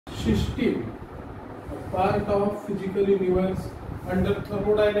system, a part of physical universe under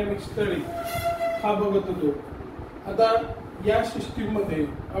thermodynamics study हा बघत होतो. आता या सिस्टीम मध्ये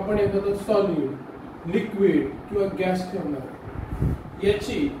आपण एखादं सॉलिड, लिक्विड किंवा गॅस ठेवणार.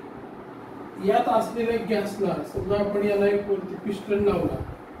 यात असलेल्या गॅसला समजा आपण याला एक वरती पिस्टन लावला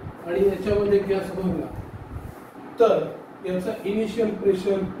आणि याच्यामध्ये गॅस भरला, तर याचा इनिशियल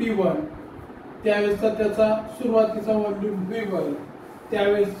प्रेशर P1, त्यावेळेसचा त्याचा सुरुवातीचा व्हॉल्यूम V1,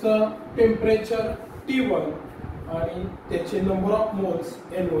 त्यावेळेसचा टेम्परेचर T1 आणि त्याचे नंबर ऑफ मोल्स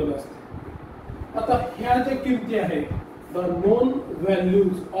N1 असते. आता ह्या ज्या किमती आहेत, the non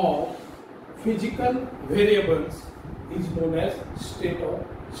values of physical variables is non age state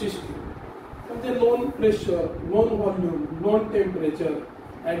of system. म्हणजे non pressure, non volume, non temperature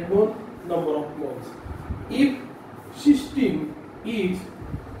and non number of moles. If system is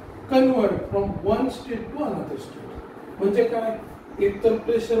convert from one state to another state, म्हणजे काय, एकतर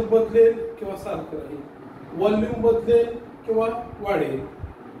pressure बदलेल किंवा सारखं राहील, volume बदलेल किंवा वाढेल,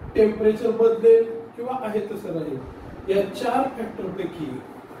 टेम्परेचर बदलेल किंवा आहे तसं राहील. या 4 फॅक्टर पैकी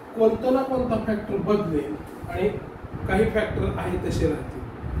कोणता ना कोणता फॅक्टर बदलेल आणि काही फॅक्टर आहे तसे राहतील.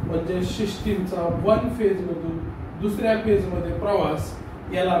 म्हणजे सिस्टीमचा वन फेज मधून दुसऱ्या फेज मध्ये प्रवास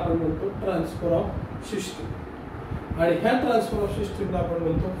याला आपण म्हणतो ट्रान्सफर ऑफ सिस्टीम. आणि ह्या ट्रान्सफर ऑफ सिस्टीमला आपण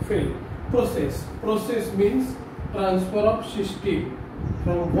म्हणतो phase process. Process means transfer of system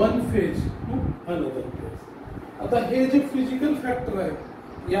from one phase two another phase. आता हे जे फिजिकल फॅक्टर आहे,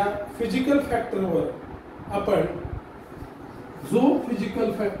 या फिजिकल फॅक्टरवर आपण जो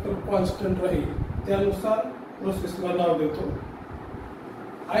फिजिकल फॅक्टर कॉन्स्टंट राहील त्यानुसार प्रोसेसला नाव देतो.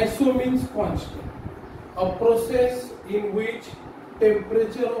 आयसो means constant. A process in which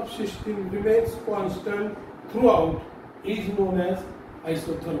temperature of system remains constant throughout is known as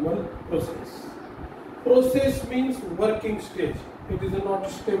isothermal process. Process means working stage. It is a not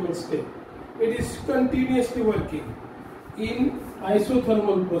stable state. It is continuously working. In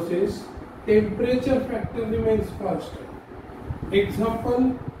isothermal process, temperature factor remains constant. Example: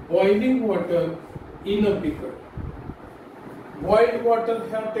 boiling water in a beaker. Boiled water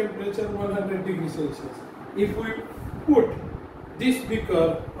have temperature 100 degrees Celsius. If we put this beaker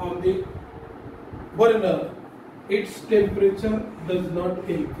on the burner, its temperature does not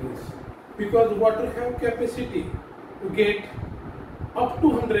increase because water have capacity to get up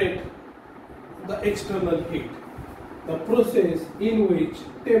to 100 the external heat. The process in which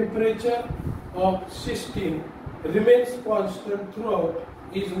temperature of system remains constant throughout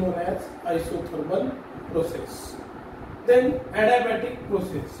is known as isothermal process. Then adiabatic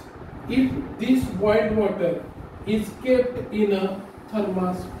process. If this boiled water is kept in a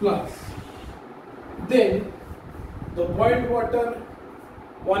thermos flask, then the boiled water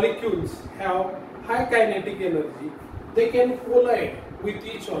molecules have high kinetic energy. They can collide with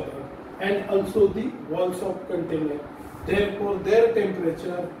each other and also the walls of container. Therefore, their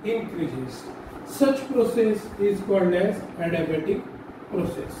temperature increases. Such process is called as adiabatic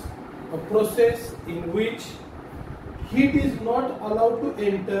process. A process in which heat is not allowed to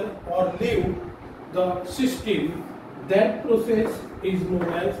enter or leave the system. That process is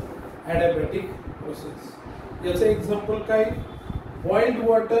known as adiabatic process. याचं example काय, boiled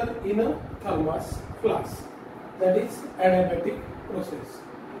water in a thermos flask, that is adiabatic process.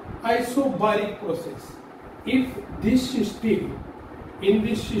 Isobaric process. If this system, in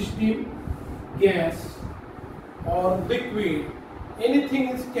this system, gas or liquid, anything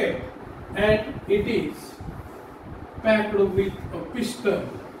is kept and it is packed with a piston.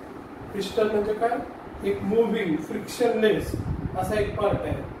 Piston म्हणजे काय, एक moving frictionless असा एक part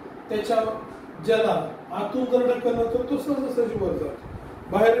आहे. त्याच्या ज्याला आतून जर ढकललं तर तो सहजासहजी वर जातो,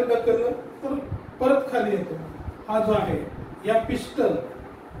 बाहेरून ढकललं तर परत खाली येतो. हा जो आहे या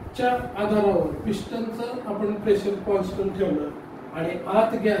पिस्टनच्या आधारावर पिस्टनचं आपण प्रेशर कॉन्स्टंट ठेवलं आणि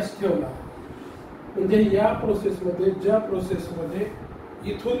आत गॅस ठेवला, म्हणजे या प्रोसेसमध्ये, ज्या प्रोसेसमध्ये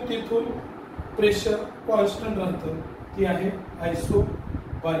इथून तिथून प्रेशर कॉन्स्टंट राहतं, ती आहे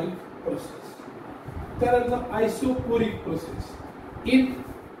आयसोबारिक प्रोसेस. त्यानंतर isochoric process. If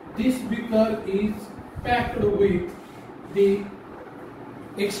this beaker is packed with the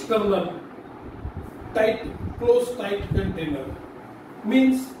external tight container,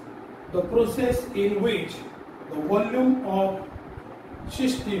 means the process in which the volume of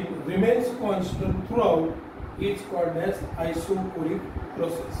system remains constant throughout is called as isochoric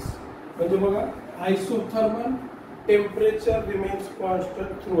process. म्हणजे बघा, isothermal temperature remains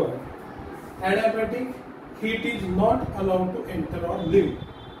constant throughout. Adiabatic, heat is not allowed to enter or leave.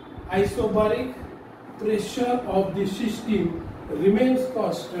 Isobaric, pressure of the system remains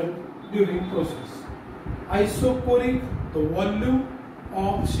constant during process. Isochoric, the volume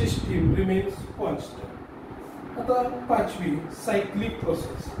of system remains constant. आता पाचवी cyclic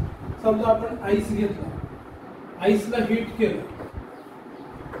process. समजा आपण ice घेतला, आईसला heat केलं,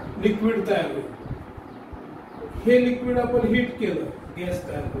 liquid तयार होईल. हे liquid आपण हीट केलं, गॅस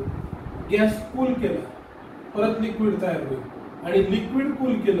तयार होईल. गॅस कूल केला, परत लिक्विड तयार होईल. आणि लिक्विड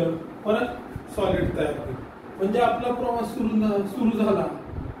कूल केलं, परत सॉलिड तयार होईल. म्हणजे आपला प्रवास सुरू झाला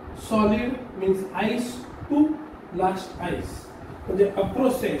solid means ice to last ice. म्हणजे a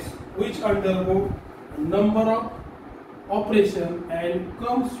process which undergo number of operation and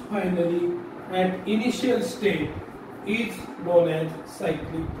comes finally at initial state is known as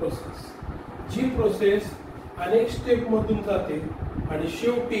cyclic process. G process अनेक स्टेप मधून जाते आणि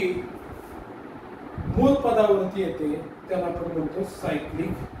शेवटी मूळ पदावरती येते त्याला आपण म्हणतो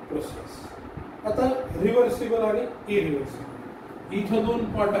सायक्लिक प्रोसेस. आता रिव्हर्सिबल आणि इरिव्हर्सिबल इथं दोन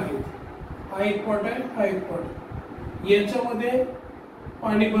पॉट आहेत. हा एक पॉट आहे, हा एक पॉट आहे. याच्यामध्ये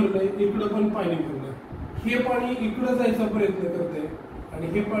पाणी भरलंय, इकडं पण पाणी भरलंय. हे पाणी इकडं जायचा प्रयत्न करते आणि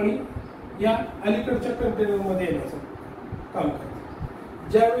हे पाणी या अलीकडच्या कंटेनर मध्ये येण्याचं काम करते.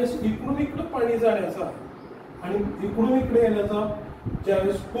 ज्यावेळेस इकडून इकडं पाणी जाण्याचा आणि इकडून इकडे येण्याचा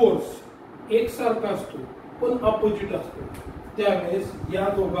ज्यावेळेस फोर्स एकसारखा असतो पण अपोजिट असतो त्यावेळेस या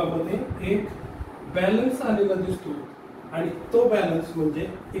दोघांमध्ये एक बॅलन्स आलेला दिसतो आणि तो बॅलन्स म्हणजे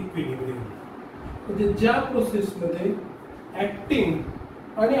इक्विलिब्रियम. म्हणजे ज्या प्रोसेसमध्ये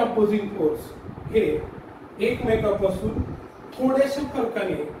ऍक्टिंग आणि अपोजिंग फोर्स हे एकमेकापासून थोड्याशा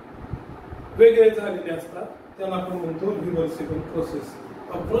फरकाने वेगळे झालेले असतात त्याला आपण म्हणतो reversible process.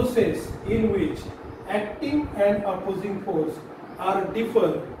 A process in which acting and opposing force R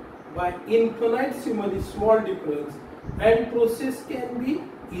differ by इन्फिनिटेसिमली small difference and process can be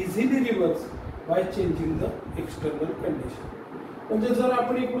easily reverse by changing the external condition. म्हणजे जर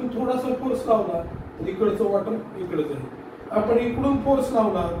आपण इकडून थोडासा फोर्स लावला तर इकडचं वॉटर इकडे जाईल, आपण इकडून फोर्स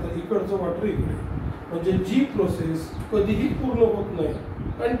लावला तर इकडचं वॉटर इकडे. म्हणजे जी प्रोसेस कधीही पूर्ण होत नाही,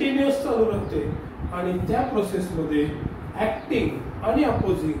 कंटिन्युअस चालू राहते आणि त्या प्रोसेसमध्ये ऍक्टिंग आणि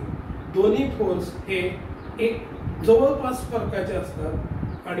अपोजिंग दोन्ही फोर्स हे एक जवळपास फरकाचे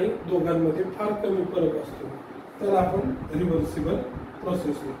असतात आणि दोघांमध्ये फार कमी फरक असतो त्याला आपण रिव्हर्सिबल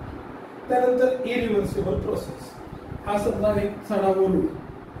प्रोसेस म्हणतो. त्यानंतर इरिव्हर्सिबल प्रोसेस. हा समजा एक सडावरून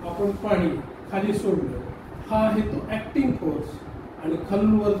आपण पाणी खाली सोडलं, हा आहे तो ऍक्टिंग फोर्स आणि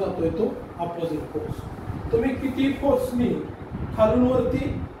खालून वर जातोय तो अपोजिट फोर्स. तुम्ही किती फोर्सनी खालून वरती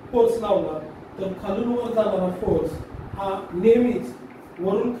फोर्स लावला तर खालून वर जाणारा फोर्स हा नेहमीच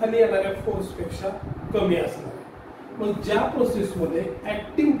वरून खाली येणाऱ्या फोर्स पेक्षा कमी असणार. मग ज्या प्रोसेसमध्ये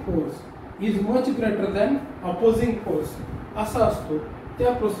acting force is much greater than opposing force असा असतो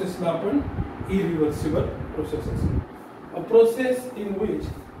त्या प्रोसेसला आपण इरिव्हर्सिबल प्रोसेस असतो. A process in which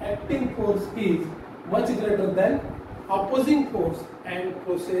acting force is much greater than opposing force and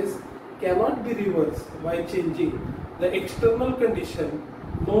process cannot be reversed by changing the external condition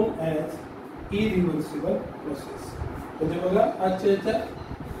known as irreversible process. म्हणजे बघा आजच्या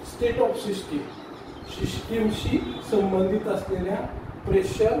state of सिस्टीमशी संबंधित असलेल्या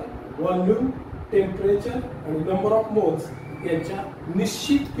प्रेशर, व्हॉल्यूम, टेम्परेचर आणि number of moles यांच्या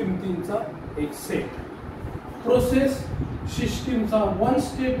निश्चित किमतींचा एक set. Process सिस्टीमचा वन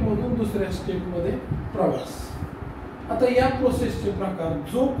स्टेट मधून दुसऱ्या स्टेट मध्ये प्रवास. आता या प्रोसेसचे प्रकार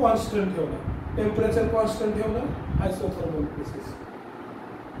जो कॉन्स्टंट ठेवला, टेम्परेचर कॉन्स्टंट ठेवलं आयसोथर्मल प्रोसेस.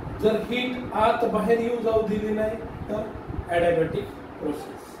 जर हीट आत बाहेर येऊ जाऊ दिली नाही तर ॲडियाबॅटिक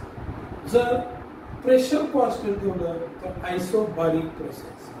प्रोसेस. जर प्रेशर कॉन्स्टंट ठेवलं तर आयसोबारिक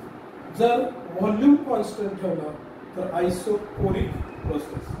प्रोसेस. जर व्हॉल्यूम कॉन्स्टंट ठेवला तर आयसोकोरिक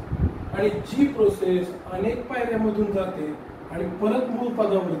प्रोसेस. आणि जी प्रोसेस अनेक पायऱ्यामधून जाते आणि परत मूळ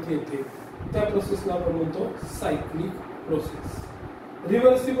पदावरती येते त्या प्रोसेसला आपण म्हणतो सायक्लिक प्रोसेस.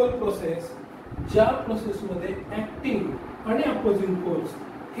 रिव्हर्सिबल प्रोसेस ज्या प्रोसेसमध्ये ऍक्टिंग आणि अपोजिंग फोर्स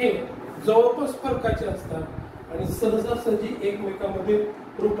हे जवळपास फरकाचे असतात आणि सहजासहजी एकमेकांमध्ये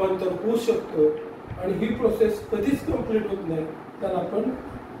रूपांतर होऊ शकतो आणि ही प्रोसेस कधीच कंप्लीट होत नाही त्याला आपण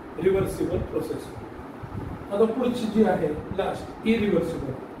रिव्हर्सिबल प्रोसेस. आता पुढची जी आहे last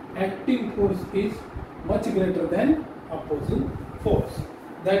irreversible. Acting force is much greater than opposing force.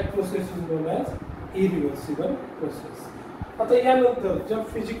 That process is known as irreversible process. आता यानंतर ज्या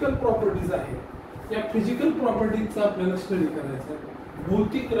फिजिकल प्रॉपर्टीज आहेत या फिजिकल प्रॉपर्टीजचा आपल्याला स्टडी करायचा.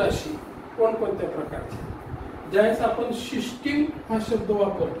 भौतिक राशी कोणकोणत्या प्रकारच्या. ज्यावेळेस आपण सिस्टीम हा शब्द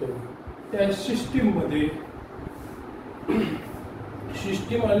वापरतो त्या सिस्टीम मध्ये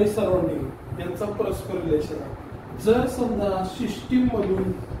सिस्टीम आणि सराउंडिंग यांचा परस्पर रिलेशन आहे. जर समजा सिस्टीम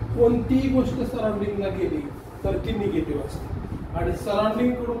मधून कोणतीही गोष्ट सराउंडिंगला गेली तर ती निगेटिव्ह असते आणि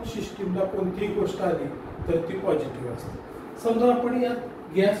सराउंडिंग कडून सिस्टीमला कोणतीही गोष्ट आली तर ती पॉझिटिव्ह असते. समजा आपण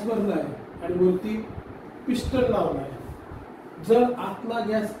यात गॅस भरलाय आणि वरती पिस्टन लावलाय. जर आतला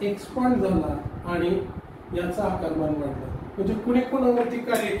गॅस एक्सपांड झाला आणि याचा आकारमान वाढला, म्हणजे कुणी कोणावरती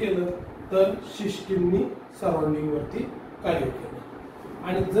कार्य केलं तर सिस्टीमनी सराउंडिंग वरती कार्य केलं.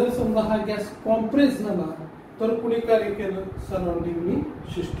 आणि जर समजा हा गॅस कॉम्प्रेस झाला तर कुणी कार्य केलं, सराउंडिंगनी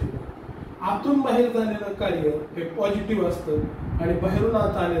सिस्टीम. आतून बाहेर झालेलं कार्य हे पॉझिटिव्ह असतं आणि बाहेरून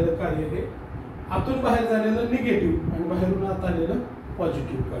आत आलेलं कार्य हे आतून बाहेर झालेलं निगेटिव्ह आणि बाहेरून आत आलेलं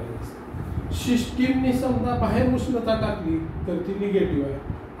पॉझिटिव्ह कार्य असतं. सिस्टीमने समजा बाहेर उष्णता टाकली तर ती निगेटिव्ह आहे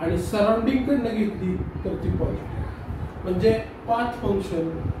आणि सराउंडिंग कडनं घेतली तर ती पॉझिटिव्ह आहे. म्हणजे path function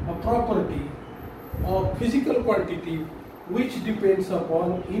a property of physical quantity which depends upon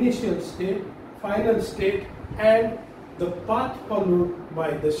initial state, final state and the path followed by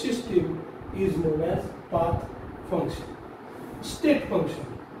the system is known as path function. State function.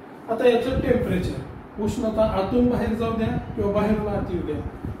 आता याचं टेम्परेचर, उष्णता आतून बाहेर जाऊ द्या किंवा बाहेरून आत येऊ द्या,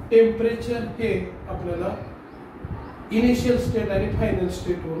 टेम्परेचर हे आपल्याला इनिशियल स्टेट आणि फायनल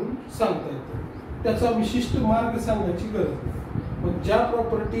स्टेट वरून सांगता येतं. त्याचा विशिष्ट मार्ग सांगण्याची गरज नाही. मग ज्या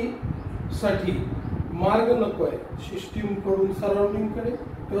प्रॉपर्टी साठी मार्ग नको आहे, सिस्टीम कडून सराउंडिंग कडे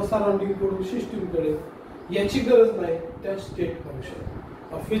किंवा सराउंडिंग कडून सिस्टीम कडे, याची गरज नाही, त्या state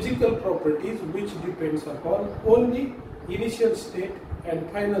function of physical properties which depends upon only initial state and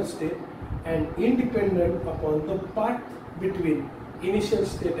final state and independent upon the path between initial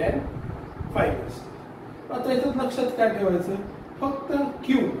state and final state. आता याच्यात लक्षात काय ठेवायचं, फक्त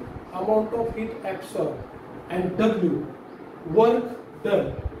Q amount of heat absorb and W work done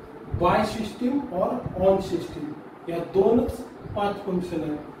by system और on system, या दोनच path function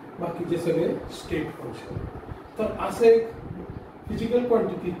आहे, बाकीचे सगळे स्टेट फंक्शन. तर असं एक फिजिकल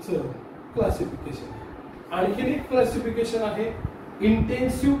क्वांटिटीचं क्लासिफिकेशन आहे. आणखीन एक क्लासिफिकेशन आहे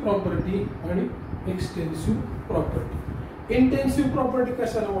इंटेन्सिव्ह प्रॉपर्टी आणि एक्सटेन्सिव्ह प्रॉपर्टी. इंटेन्सिव्ह प्रॉपर्टी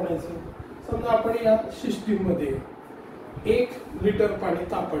कशाला म्हणायचं, समजा आपण या सिस्टीम मध्ये 1 लिटर पाणी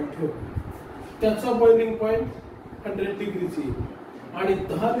तापण ठेवलं, त्याचा बॉइलिंग पॉइंट 100 डिग्रीची आणि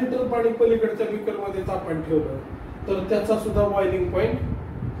 10 लिटर पाणी पलीकडच्या बीकर मध्ये तापण ठेवलं तर त्याचा सुद्धा बॉइलिंग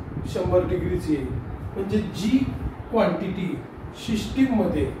पॉइंट 100 डिग्रीची येईल. म्हणजे जी क्वांटिटी सिस्टीम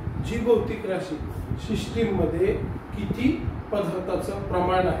मध्ये, जी भौतिक राशी सिस्टीम मध्ये किती पदार्थाचं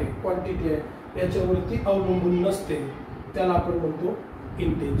प्रमाण आहे, क्वांटिटी आहे, याच्यावरती अवलंबून नसते, त्याला आपण म्हणतो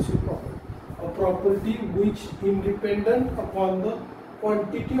intensive property. A property which independent upon the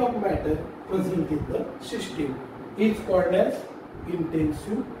quantity of matter present in the system is called age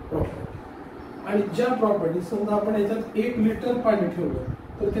intensive property. आणि ज्या प्रॉपर्टी, समजा आपण याच्यात 1 लिटर पाणी ठेवलं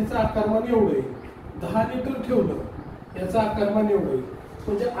तर त्याचं आकारमान एवढं येईल, 10 लिटर ठेवलं याचं आकारमान एवढं येईल.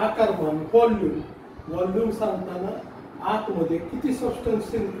 म्हणजे आकारमान, व्हॉल्यूम सांगताना आतमध्ये किती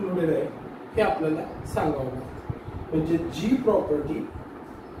सबस्टन्स इन्क्लुडेड आहे हे आपल्याला सांगावं लागतं. म्हणजे जी प्रॉपर्टी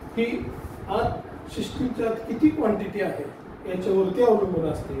ही आत सिस्टीमच्या आत किती क्वांटिटी आहे याच्यावरती अवलंबून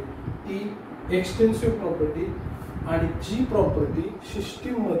असते, ती एक्सटेन्सिव्ह प्रॉपर्टी. आणि जी प्रॉपर्टी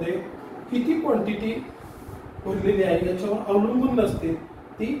सिस्टीम मध्ये किती क्वांटिटी भरलेली आहे याच्यावर अवलंबून नसते,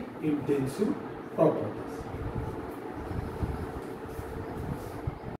 ती इंटेन्सिव्ह प्रॉपर्टी.